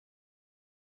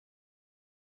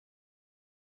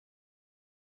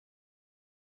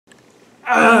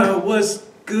What's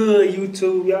good,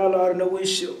 YouTube? Y'all ought to know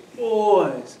it's your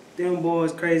boys. Them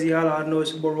boys crazy. Y'all ought to know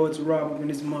it's your boy Road to Rob up in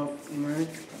this motherfucker, man.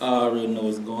 I already know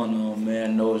what's going on,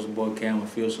 man. Know it's your boy Cam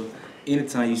Official.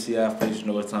 Anytime you see our face, you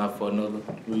know it's time for another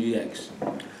reaction.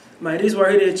 Man, this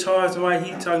right here, Charleston White,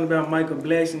 he talking about Michael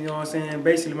Blackson, you know what I'm saying?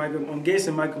 Basically, I'm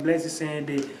guessing Michael Blackson saying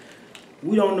that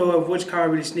we don't know if which car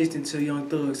really snitched until Young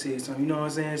Thug said something, you know what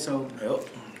I'm saying? So,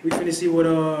 we finna see what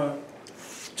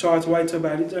Charles White talk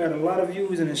about. He got a lot of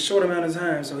views in a short amount of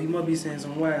time, so he must be saying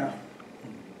some wow.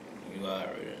 You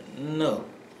already know.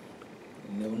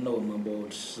 You never know, my boy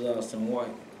Charleston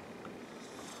White.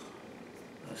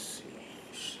 Let's see.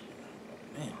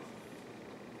 Man.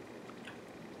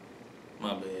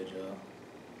 My bad, y'all.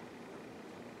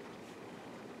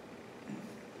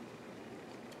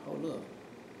 Hold up.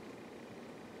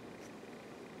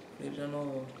 Did y'all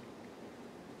know?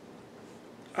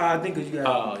 I think you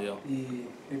got yeah. Yeah,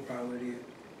 it probably is.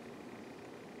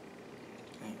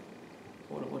 Damn.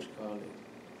 What you call it?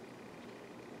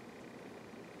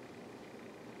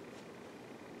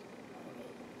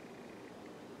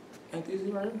 Ain't this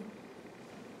it right here?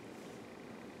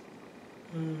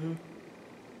 Mm-hmm.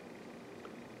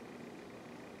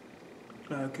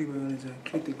 Nah, keep it on this.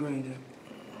 Click the green, Jack.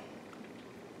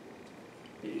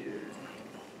 Yeah.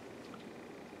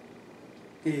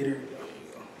 Yeah, there you go.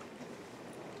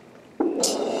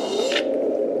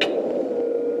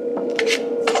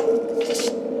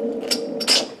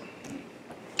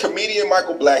 Comedian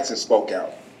Michael Blackson spoke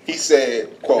out. He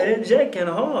said, quote, Hey, Jack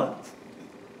kinda hard.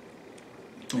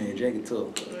 Yeah, Jack is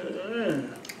tough.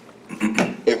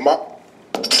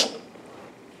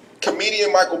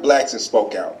 Comedian Michael Blackson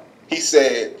spoke out. He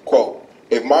said, quote,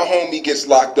 if my homie gets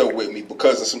locked up with me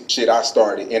because of some shit I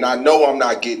started, and I know I'm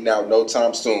not getting out no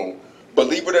time soon,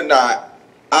 believe it or not,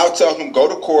 I'll tell him go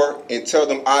to court and tell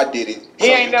them I did it. He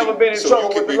ain't never been in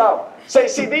trouble with the law.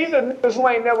 See, these are niggas who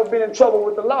ain't never been in trouble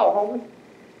with the law, homie.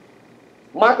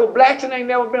 Michael Blackson ain't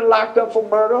never been locked up for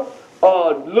murder.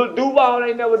 Lil Duval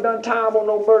ain't never done time on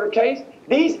no murder case.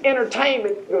 These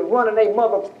entertainment is running their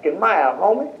motherfucking mouth,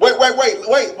 homie. Wait.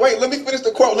 Let me finish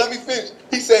the quote. Let me finish.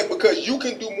 He said, because you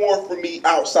can do more for me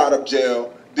outside of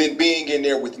jail than being in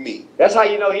there with me. That's how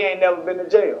you know he ain't never been to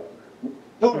jail.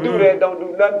 Who do that don't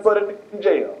do nothing for the nigga in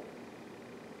jail.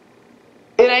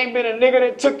 It ain't been a nigga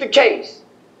that took the case,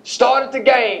 started the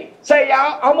game, say,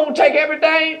 y'all, I'm gonna take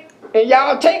everything, and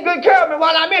y'all take good care of me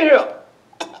while I'm in here.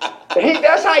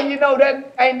 That's how you know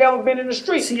that ain't never been in the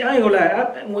street. See, I ain't gonna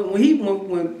lie.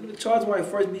 When Charles White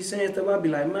first be saying stuff, I be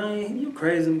like, man, you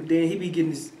crazy. But then he be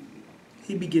getting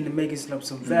to making some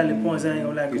valid points. I ain't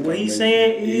gonna lie. What he's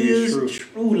saying is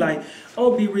true. Like,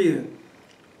 I'll be real.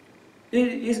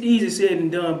 It's easy said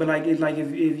and done, but like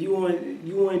if you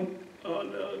and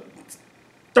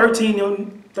 13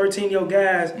 your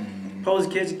guys supposed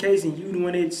to catch a case and you the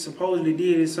one that supposedly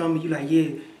did it, something you like,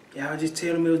 y'all just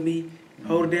tell them it was me.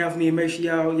 Hold it down for me and make sure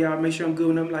y'all make sure I'm good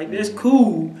with them. Like, that's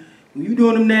cool. When you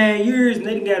doing them 9 years and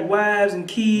they got wives and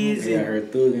kids and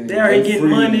they already getting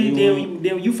money,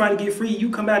 then when you finally get free, you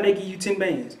come out, they give you 10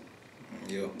 bands.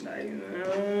 Yeah. Like,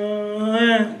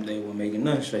 they were making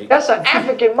nothing shake. That's an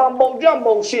African mumbo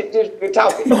jumbo shit just you're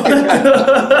talking.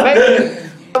 Maybe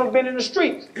never been in the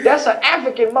streets. That's an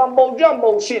African mumbo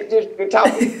jumbo shit just you're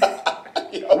talking.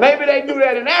 Maybe they do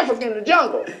that in Africa in the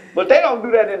jungle, but they don't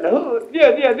do that in the hood.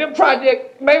 Yeah, them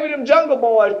project, maybe them jungle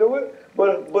boys do it,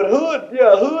 but hood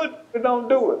don't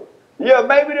do it. Yeah,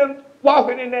 maybe them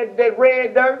walking in that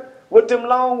red dirt with them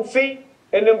long feet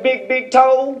and them big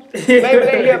toes, maybe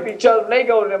they help each other and they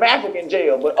go to them African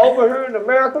jail. But over here in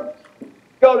America,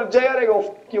 go to jail, they go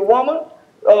fuck your woman.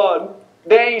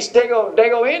 They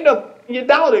go end up your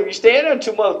daughter if you stay there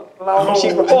too much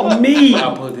long. Me.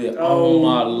 I put that on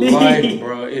my life,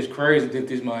 bro. It's crazy that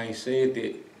this man ain't said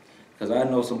that. Because I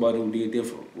know somebody who did that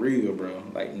for real, bro.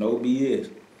 Like, no BS.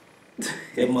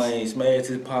 That man smashed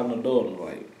his partner daughter,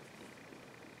 like.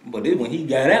 But this when he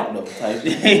got out, though. Type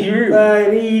shit.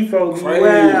 Right, these folks,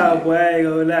 wow, boy, I ain't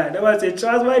gonna lie. That's why I said,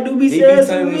 Charles White do be saying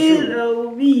some real.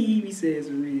 Oh, he be saying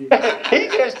some real. He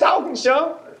just talking,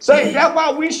 Sean. Say, that's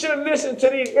why we should listen to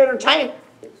these entertainment.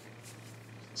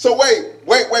 So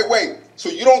wait. So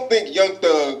you don't think Young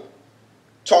Thug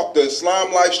talked to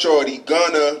Slime Life Shorty,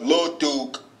 Gunna, Lil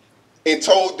Duke, and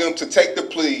told them to take the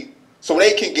plea so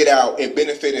they can get out and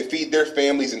benefit and feed their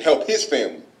families and help his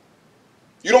family?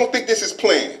 You don't think this is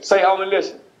planned? Say, homie,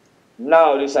 listen.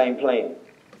 No, this ain't planned.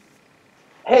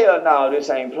 Hell no, this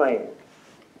ain't planned.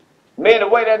 Man, the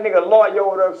way that nigga lawyer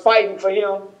over there fighting for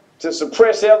him to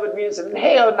suppress evidence, and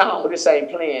hell no, this ain't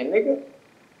planned, nigga.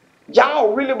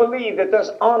 Y'all really believe that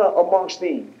there's honor amongst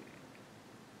these?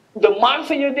 The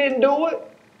mafia didn't do it.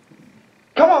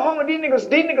 Come on, homie, these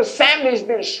niggas' families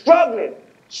been struggling.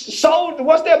 So,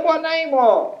 what's that boy name?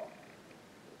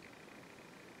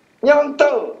 Young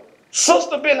Thug.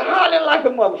 Sister been hollering like a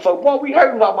motherfucker. Boy, we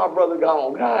heard about my brother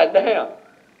gone. God damn.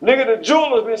 Nigga, the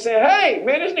jeweler's been saying, hey,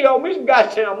 man, this nigga owe me some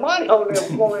goddamn money on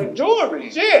that jewelry.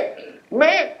 Shit.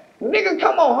 Man, nigga,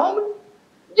 come on, homie.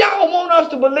 Y'all want us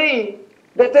to believe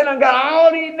that they done got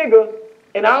all these niggas,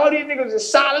 and all these niggas is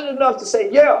solid enough to say,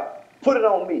 yeah, put it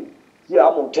on me. Yeah,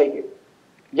 I'm gonna take it.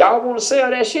 Y'all want to sell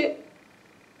that shit?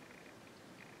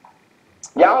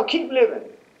 Y'all keep living.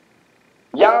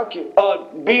 Y'all keep,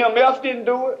 BMF didn't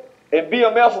do it. And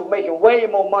BMF was making way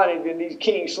more money than these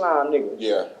King Slime niggas.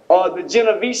 Yeah. The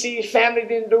Genovese's family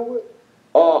didn't do it.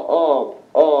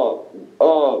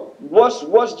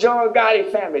 What's John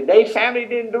Gotti family? They family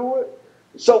didn't do it.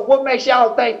 So what makes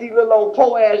y'all think these little old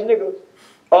poor ass niggas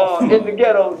in the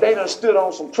ghetto, they done stood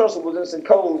on some principles and some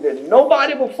codes that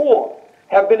nobody before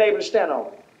have been able to stand on?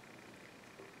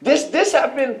 This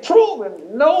have been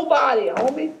proven. Nobody,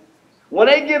 homie. When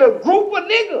they get a group of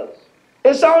niggas,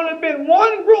 it's only been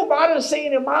one group I done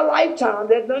seen in my lifetime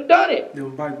that done it. The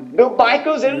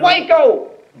bikers in Waco.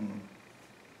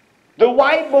 The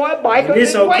white boy bikers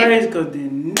it's in Waco. It's so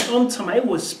crazy because I'm talking about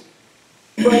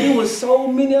it was so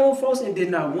many of them folks and did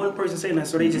not one person say nothing,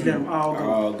 so they just let them all go.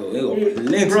 All go. It was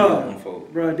plenty of them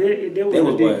folks. Bro, they was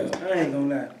ridiculous. I ain't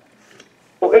gonna lie.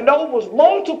 And those was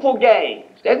multiple gangs.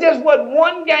 That just wasn't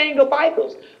one gang of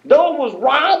bikers. Those was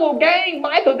rival gang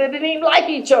bikers that didn't even like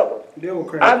each other. They were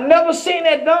crazy. I've never seen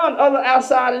that done other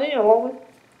outside of them, homie.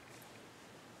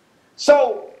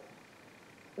 So,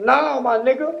 now, my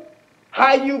nigga,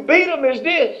 how you beat them is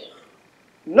this.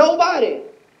 Nobody,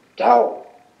 dog.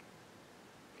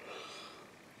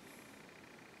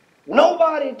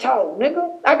 Nobody talk,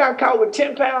 nigga. I got caught with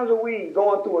 10 pounds of weed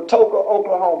going through Atoka,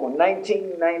 Oklahoma,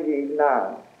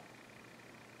 1999.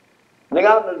 Nigga,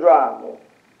 I'm the driver.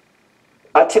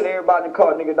 I tell everybody in the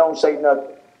car, nigga, don't say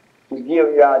nothing. Just give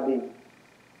them your ID.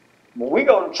 When we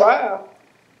go to trial,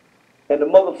 and the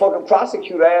motherfucking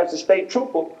prosecutor asked the state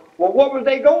trooper, well, what was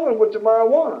they going with the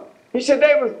marijuana? He said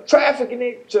they was trafficking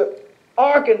it to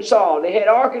Arkansas. They had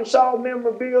Arkansas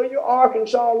memorabilia,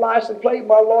 Arkansas license plate.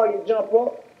 My lawyer jumped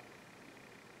up.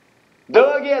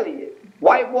 Doug Elliott,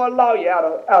 white boy lawyer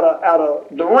out of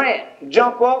Durant,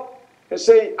 jump up and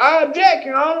say, I object,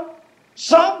 Your Honor.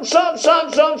 Something.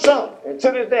 And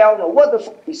to this day, I don't know what the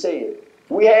fuck he said.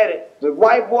 We had it. The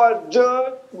white boy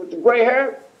judge with the gray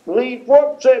hair leaned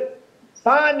forward, said,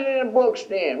 find it in the books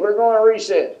then. We're going to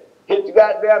recess. Hit the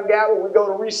goddamn gavel. We go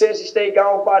to recess. He stayed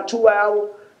gone for about 2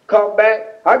 hours. Come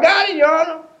back. I got it, Your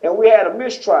Honor. And we had a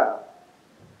mistrial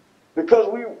because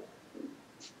we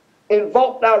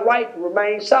invoked our right to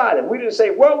remain silent. We didn't say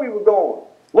where we were going,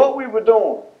 what we were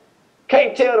doing.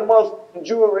 Can't tell the motherfucking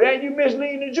jury that you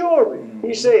misleading the jury.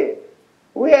 He said,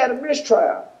 we had a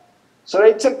mistrial. So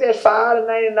they took that $5 to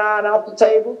 $99 off the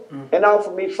table and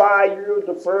offered me 5 years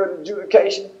deferred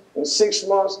adjudication and 6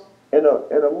 months in a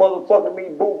motherfucking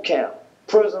me boot camp,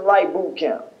 prison light boot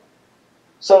camp.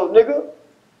 So nigga,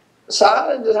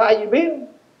 silence is how you build.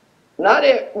 Not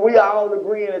that we all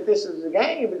agreeing that this is a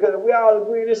game, because if we all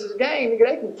agree this is a game, nigga,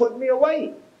 they can put me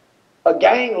away. A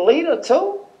gang leader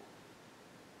too?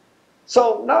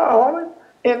 So, nah, homie,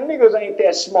 and niggas ain't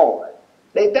that smart.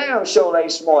 They damn sure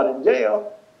ain't smart in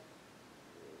jail.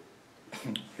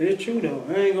 It's true though,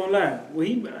 I ain't gonna lie.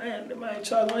 Well,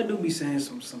 Charles White do be saying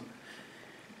some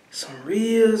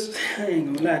reals. I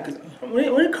ain't gonna lie, cause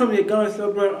when it comes to gun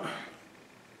stuff, bro,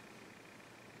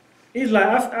 it's like,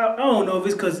 I don't know if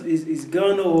it's because it's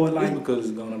Gunna or like... It's because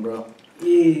it's Gunna, bro.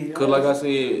 Yeah. Because like I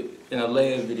said in the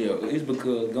last video, it's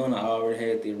because Gunna already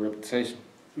had the reputation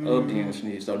of being a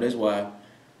snitch. So that's why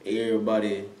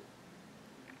everybody,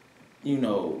 you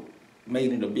know,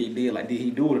 made it a big deal. Like, did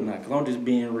he do it or not? Because I'm just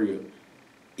being real.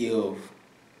 If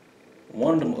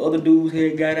one of them other dudes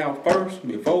had got out first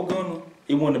before Gunna,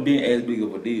 it wouldn't have been as big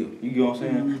of a deal. You get what I'm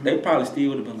saying? They probably still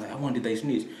would have been like, I wonder did they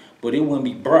snitch. But it wouldn't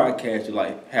be broadcasted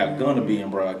like how Gunna being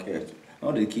broadcasted.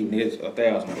 I'm just keeping it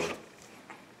 1,000, bro.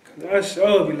 Cause I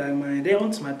sure be like, man, they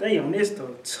on this stuff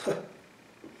tough.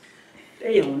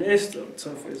 They on this stuff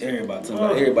tough as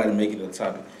everybody making it a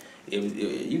topic. If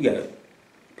you got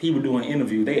people doing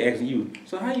interviews, they asking you,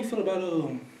 so how you feel about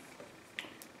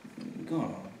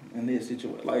Gunna in this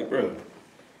situation? Like, bro,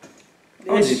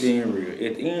 I'm just being real.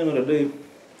 At the end of the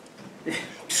day,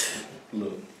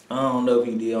 look, I don't know if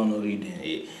he did, I don't know if he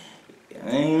didn't. I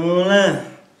ain't gonna lie.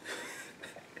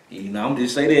 You know, I'm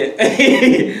just say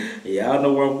that. Yeah, I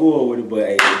know where I'm going with it, but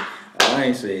hey, I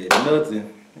ain't said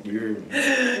nothing. You heard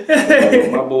me.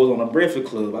 My boy was on a breakfast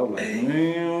club. I was like, man,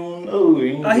 I don't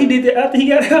know. Oh, he did that after he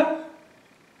got out?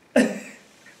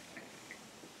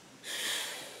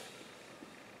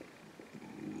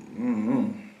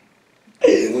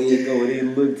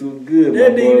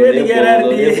 That nigga got out of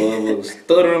there. That boy was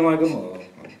stuttering like a mother.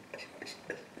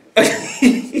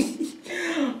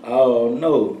 Oh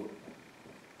no.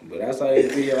 But that's how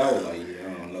it feel. I was like, yeah, I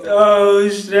don't know. Oh,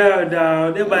 snap,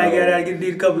 dog. That might got out and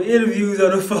did a couple interviews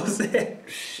on the phone.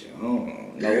 Shit, I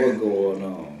don't know what's going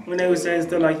on. When they was saying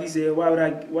stuff like he said, why would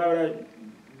I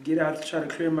get out to try to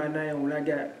clear my name when I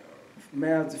got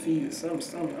mouths to feed or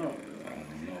something? I don't know.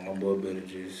 My boy better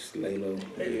just lay low.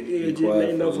 Yeah, just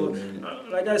lay low for,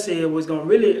 like I said, what's gonna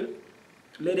really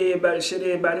shut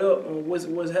everybody up on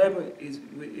what's happened is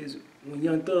when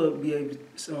Young Thug be able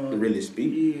to really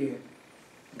speak. Yeah.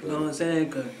 You know what I'm saying?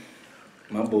 Cause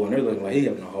my boy in there looking like he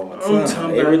having a hard I'm time.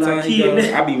 talking Every about time like he goes,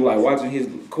 I be like watching his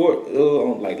court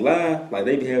on like live, like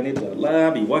they be having it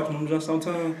live. I be watching them just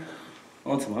sometimes.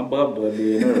 On to my boy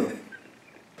be in there.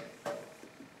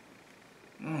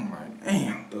 I'm like,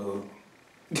 damn, dog.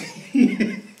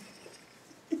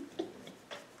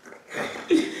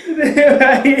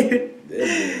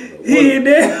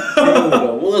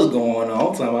 What's going on?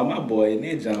 I'm talking about my boy in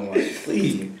there, John. Like,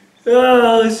 please.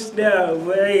 Oh snap!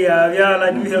 But hey y'all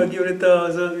like to help give it a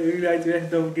thumbs up. If you like to,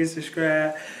 don't forget to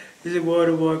subscribe. This is your boy,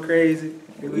 the boy crazy.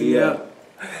 We out.